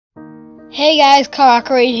Hey guys,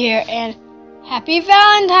 Karakari here, and happy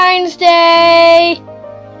Valentine's Day!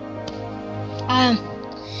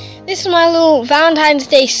 This is my little Valentine's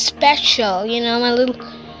Day special, my little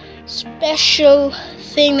special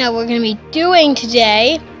thing that we're going to be doing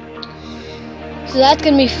today. So that's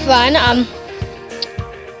going to be fun.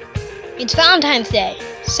 It's Valentine's Day,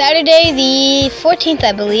 Saturday the 14th,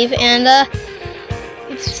 I believe, and,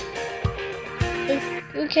 it's,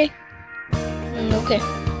 okay.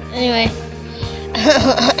 Anyway,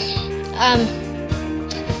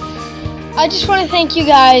 I just want to thank you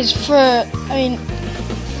guys for,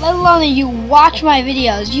 let alone that you watch my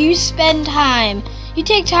videos. You spend time, you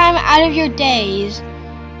take time out of your days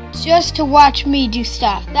just to watch me do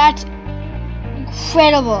stuff. That's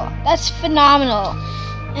incredible. That's phenomenal.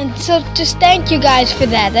 And so just thank you guys for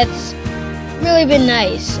that. That's really been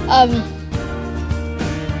nice.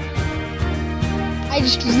 I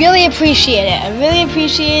just really appreciate it. I really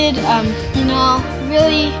appreciate it.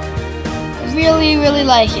 Really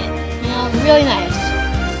like it. Really nice.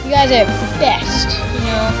 You guys are best,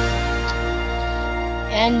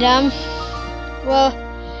 And, well,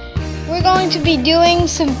 we're going to be doing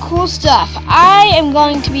some cool stuff. I am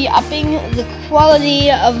going to be upping the quality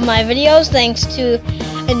of my videos thanks to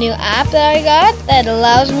a new app that I got that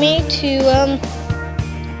allows me to,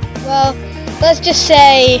 well, let's just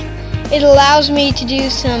say it allows me to do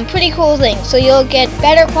some pretty cool things. So you'll get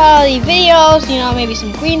better quality videos, maybe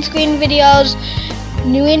some green screen videos,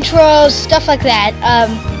 new intros, stuff like that.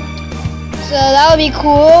 So that would be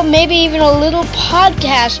cool. Maybe even a little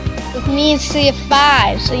podcast with me and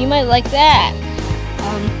CF5. So you might like that.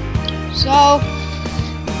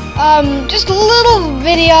 Just a little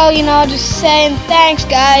video, just saying thanks,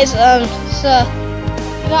 guys.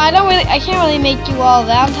 I can't really make you all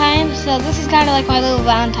Valentines, so this is kind of like my little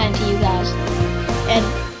Valentine to you guys. And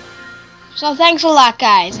so thanks a lot,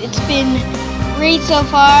 guys. It's been great so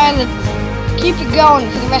far. Let's keep it going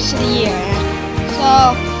for the rest of the year.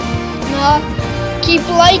 So, keep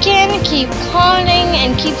liking, keep commenting,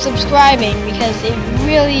 and keep subscribing because it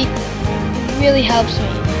really helps me.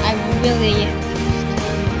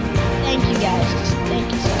 Thank you guys. Thank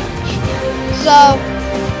you so much. So,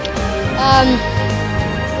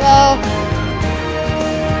 well,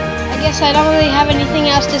 I guess I don't really have anything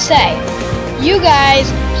else to say. You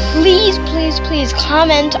guys, please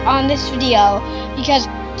comment on this video because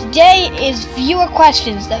today is viewer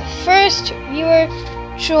questions. The first viewer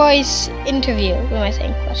choice interview. What am I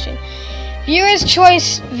saying? Question. Viewer's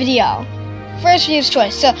choice video. First viewer's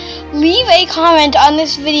choice. So leave a comment on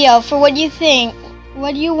this video for what you think,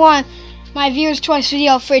 what you want my viewer's choice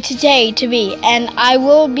video for today to be, and I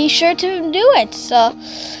will be sure to do it. So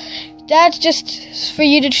that's just for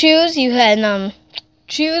you to choose. You can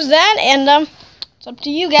choose that, and it's up to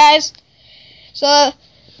you guys. So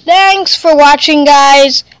thanks for watching,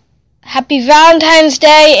 guys. Happy Valentine's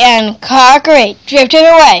Day, and Karakari drifting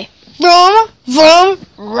away. Vroom, vroom,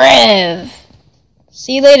 rev.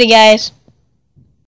 See you later, guys.